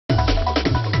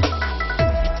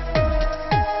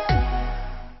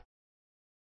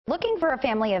for a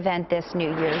family event this New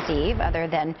Year's Eve other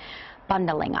than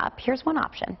bundling up, here's one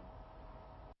option.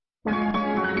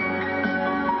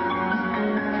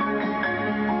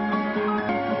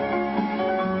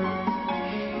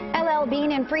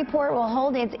 Bean in Freeport will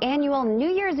hold its annual New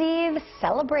Year's Eve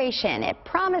celebration. It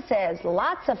promises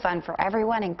lots of fun for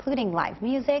everyone, including live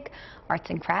music, arts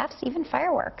and crafts, even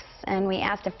fireworks. And we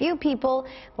asked a few people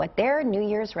what their New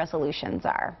Year's resolutions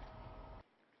are.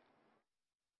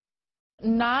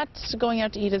 Not going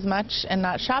out to eat as much and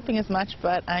not shopping as much,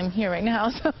 but I'm here right now.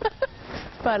 So.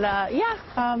 But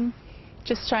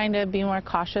just trying to be more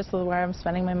cautious with where I'm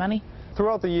spending my money.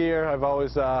 Throughout the year, I've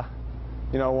always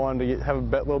wanted to have a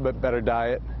little bit better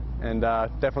diet, and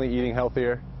definitely eating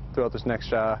healthier throughout this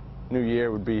next new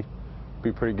year would be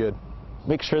pretty good.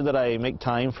 Make sure that I make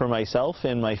time for myself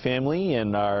and my family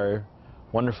and our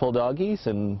wonderful doggies,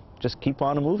 and just keep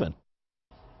on moving.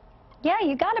 Yeah,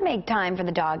 you got to make time for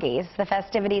the doggies. The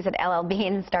festivities at LL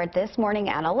Bean start this morning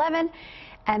at 11,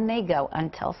 and they go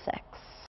until 6.